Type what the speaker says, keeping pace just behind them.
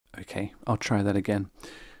Okay, I'll try that again.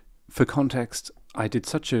 For context, I did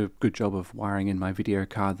such a good job of wiring in my video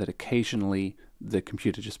card that occasionally the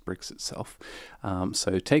computer just bricks itself.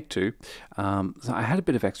 So take two. So I had a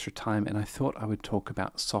bit of extra time and I thought I would talk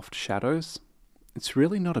about soft shadows. It's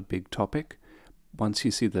really not a big topic. Once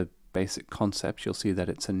you see the basic concept, you'll see that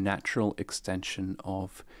it's a natural extension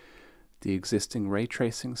of the existing ray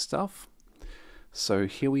tracing stuff. So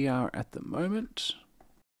here we are at the moment.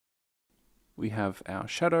 We have our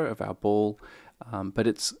shadow of our ball, but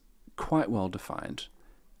it's quite well defined.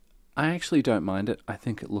 I actually don't mind it. I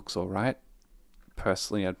think it looks all right.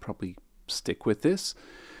 Personally, I'd probably stick with this.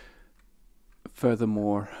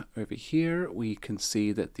 Furthermore, over here, we can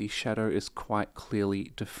see that the shadow is quite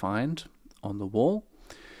clearly defined on the wall.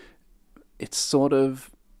 It's sort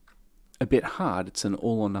of a bit hard. It's an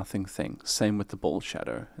all or nothing thing. Same with the ball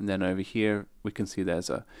shadow. And then over here, we can see there's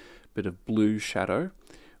a bit of blue shadow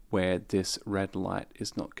where this red light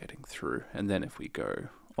is not getting through. And then if we go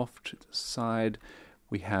off to the side,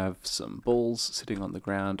 we have some balls sitting on the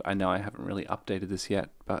ground. I know I haven't really updated this yet,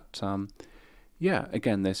 but yeah,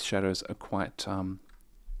 again, those shadows are quite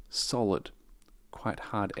solid, quite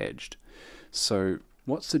hard-edged. So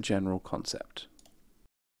what's the general concept?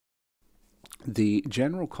 The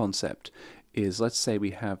general concept is, let's say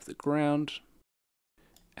we have the ground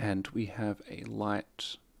and we have a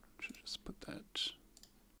light. Just put that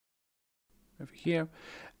over here,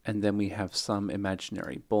 and then we have some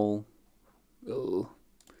imaginary ball. Ugh.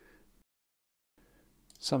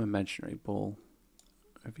 Some imaginary ball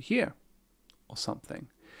over here or something.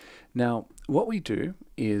 Now, what we do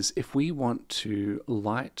is if we want to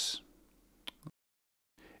light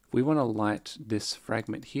this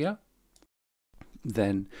fragment here,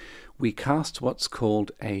 then we cast what's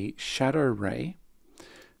called a shadow ray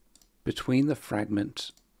between the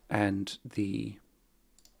fragment and the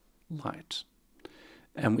light.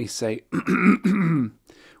 And we say,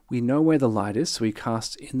 we know where the light is, so we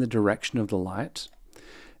cast in the direction of the light,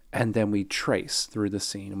 and then we trace through the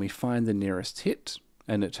scene, and we find the nearest hit,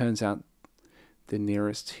 and it turns out the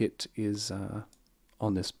nearest hit is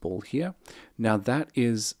on this ball here. Now that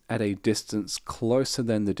is at a distance closer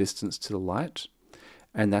than the distance to the light,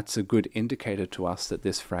 and that's a good indicator to us that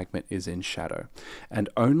this fragment is in shadow. And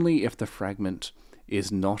only if the fragment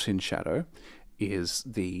is not in shadow is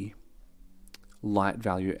the light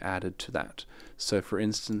value added to that. So for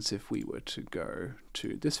instance, if we were to go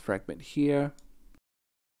to this fragment here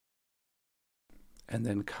and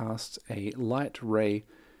then cast a light ray,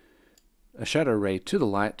 a shadow ray to the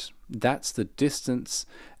light, that's the distance,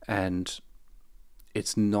 and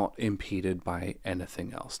it's not impeded by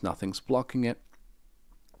anything else. Nothing's blocking it.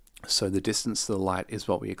 So the distance to the light is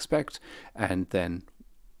what we expect, and then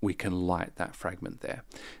we can light that fragment there.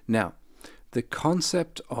 Now, the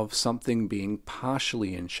concept of something being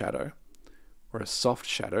partially in shadow, or a soft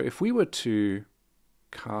shadow, if we were to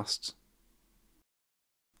cast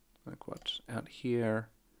like what, out here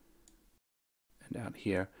and out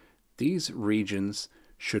here, these regions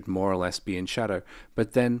should more or less be in shadow.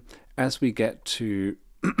 But then as we get to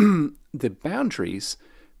the boundaries,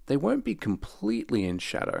 they won't be completely in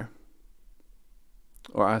shadow.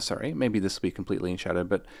 Or sorry, maybe this will be completely in shadow,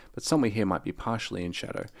 but somewhere here might be partially in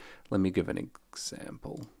shadow. Let me give an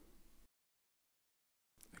example.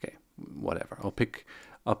 Okay, whatever. I'll pick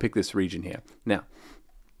this region here. Now,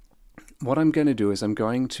 what I'm going to do is I'm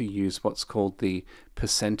going to use what's called the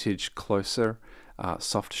percentage closer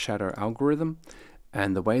soft shadow algorithm.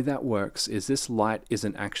 And the way that works is this light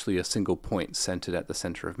isn't actually a single point centered at the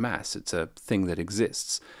center of mass. It's a thing that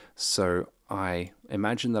exists. So I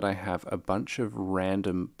imagine that I have a bunch of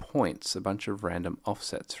random points, a bunch of random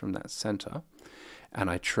offsets from that center, and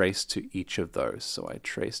I trace to each of those. So I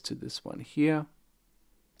trace to this one here,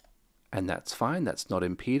 and that's fine, that's not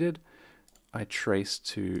impeded. I trace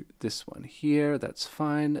to this one here, that's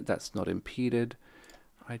fine, that's not impeded.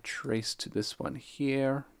 I trace to this one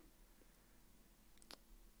here.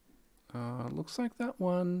 Looks like that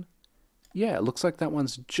one, yeah, it looks like that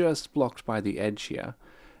one's just blocked by the edge here.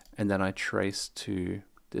 And then I trace to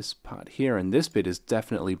this part here, and this bit is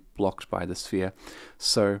definitely blocked by the sphere.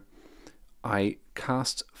 So I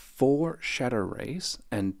cast 4 shadow rays,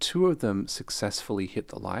 and 2 of them successfully hit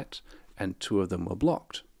the light, and 2 of them were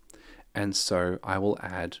blocked. And so I will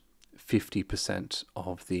add 50%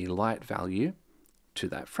 of the light value to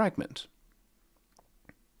that fragment.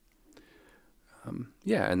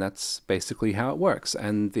 Yeah, and that's basically how it works.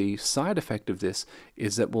 And the side effect of this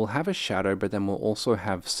is that we'll have a shadow, but then we'll also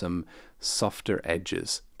have some softer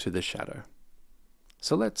edges to the shadow.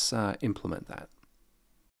 So let's implement that.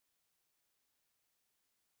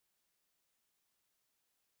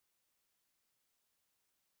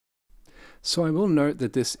 So I will note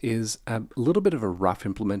that this is a little bit of a rough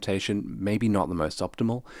implementation, maybe not the most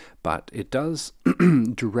optimal, but it does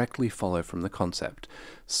directly follow from the concept.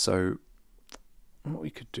 So what we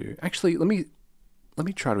could do, actually, let me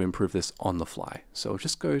try to improve this on the fly. So I'll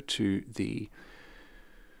just go to the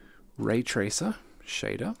ray tracer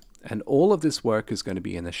shader, and all of this work is going to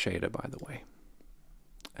be in the shader, by the way.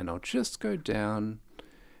 And I'll just go down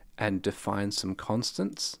and define some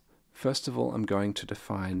constants. First of all, I'm going to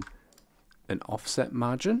define an offset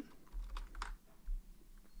margin,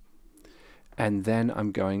 and then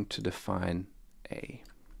I'm going to define an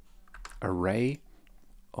array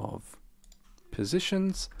of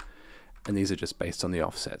positions, and these are just based on the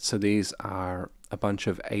offset. So these are a bunch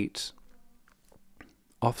of 8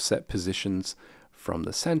 offset positions from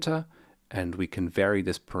the center, and we can vary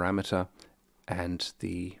this parameter and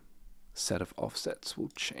the set of offsets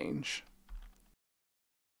will change.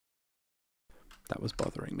 That was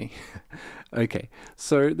bothering me. Okay,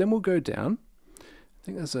 so then we'll go down. I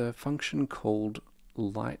think there's a function called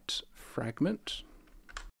light fragment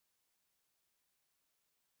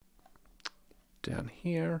down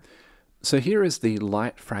here. So here is the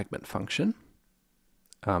light fragment function.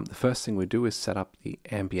 The first thing we do is set up the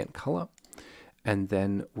ambient color, and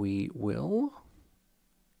then we will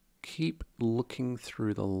keep looking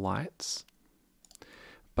through the lights.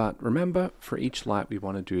 But remember, for each light we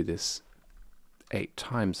want to do this 8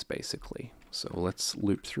 times basically. So let's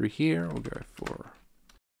loop through here. We'll go for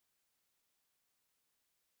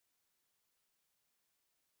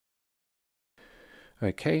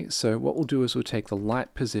okay, so what we'll do is we'll take the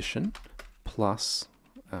light position plus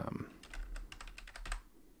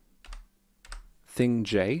thing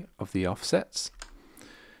j of the offsets.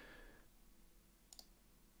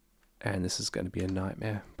 And this is going to be a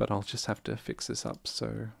nightmare, but I'll just have to fix this up.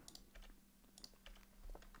 So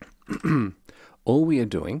all we are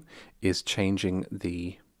doing is changing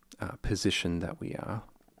the position that we are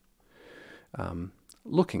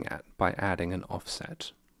looking at by adding an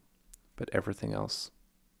offset. But everything else,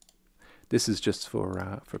 this is just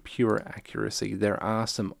for pure accuracy. There are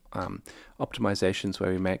some optimizations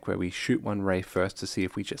where we shoot one ray first to see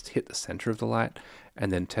if we just hit the center of the light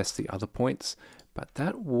and then test the other points, but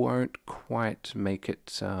that won't quite make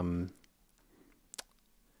it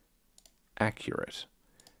accurate.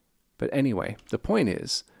 But anyway, the point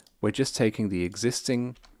is we're just taking the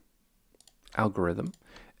existing algorithm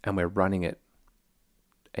and we're running it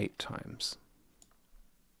 8 times.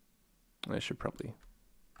 I should probably...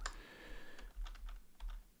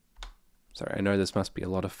 Sorry, I know this must be a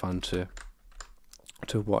lot of fun to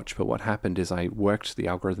watch, but what happened is I worked the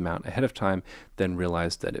algorithm out ahead of time, then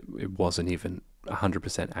realized that it wasn't even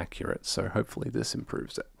 100% accurate, so hopefully this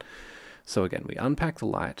improves it. So again, we unpack the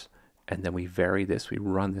light, and then we vary this. We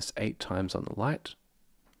run this 8 times on the light,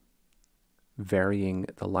 varying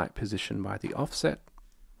the light position by the offset,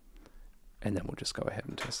 and then we'll just go ahead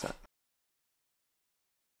and test that.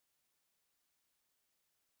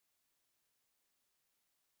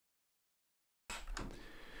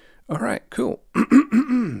 All right, cool.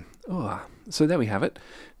 Oh, so there we have it.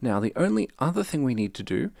 Now, the only other thing we need to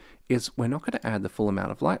do is we're not going to add the full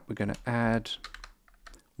amount of light. We're going to add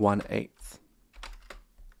 1/8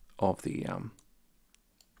 of the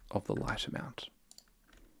light amount.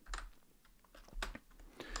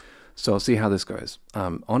 So I'll see how this goes.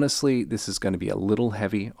 Honestly, this is going to be a little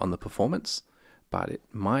heavy on the performance, but it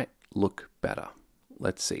might look better.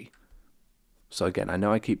 Let's see. So again, I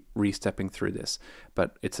know I keep re-stepping through this,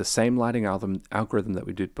 but it's the same lighting algorithm that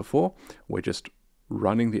we did before. We're just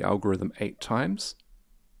running the algorithm 8 times,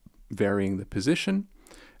 varying the position,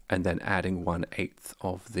 and then adding 1/8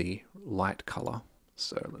 of the light color.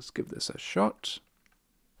 So let's give this a shot.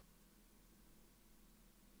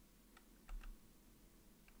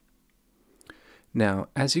 Now,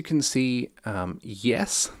 as you can see,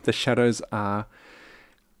 yes, the shadows are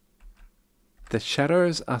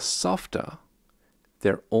softer.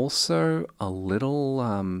 They're also a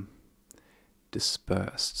little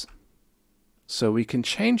dispersed. So we can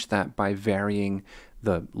change that by varying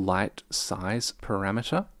the light size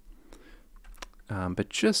parameter. But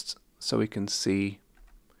just so we can see,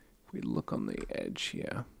 if we look on the edge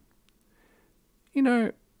here, you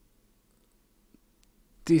know,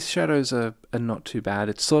 these shadows are not too bad.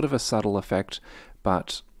 It's sort of a subtle effect,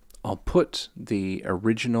 but I'll put the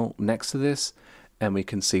original next to this, and we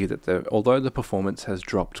can see that although the performance has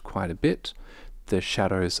dropped quite a bit, the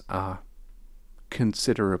shadows are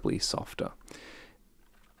considerably softer.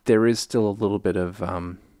 There is still a little bit of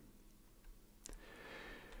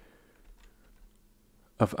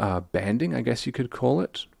banding, I guess you could call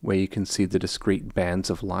it, where you can see the discrete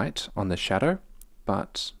bands of light on the shadow,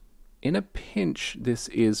 but in a pinch, this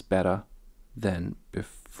is better than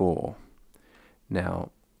before.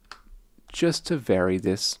 Now, just to vary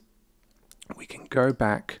this, we can go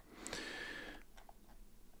back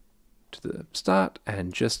to the start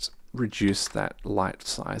and just reduce that light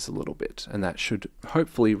size a little bit, and that should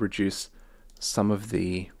hopefully reduce some of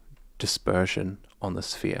the dispersion on the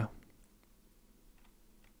sphere.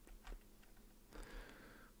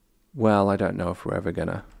 Well, I don't know if we're ever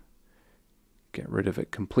gonna get rid of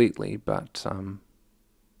it completely, but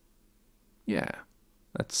yeah,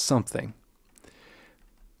 that's something.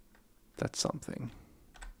 That's something.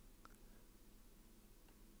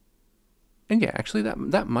 And yeah, actually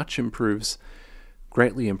that much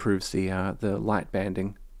greatly improves the light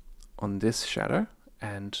banding on this shadow.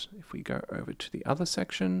 And if we go over to the other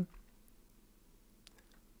section,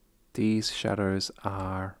 these shadows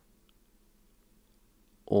are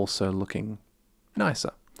also looking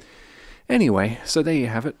nicer. Anyway, so there you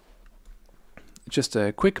have it. Just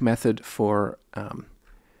a quick method for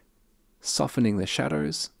softening the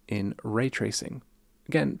shadows in ray tracing.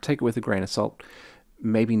 Again, take it with a grain of salt.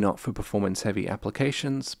 Maybe not for performance-heavy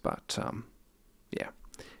applications, but yeah.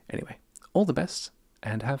 Anyway, all the best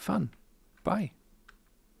and have fun. Bye.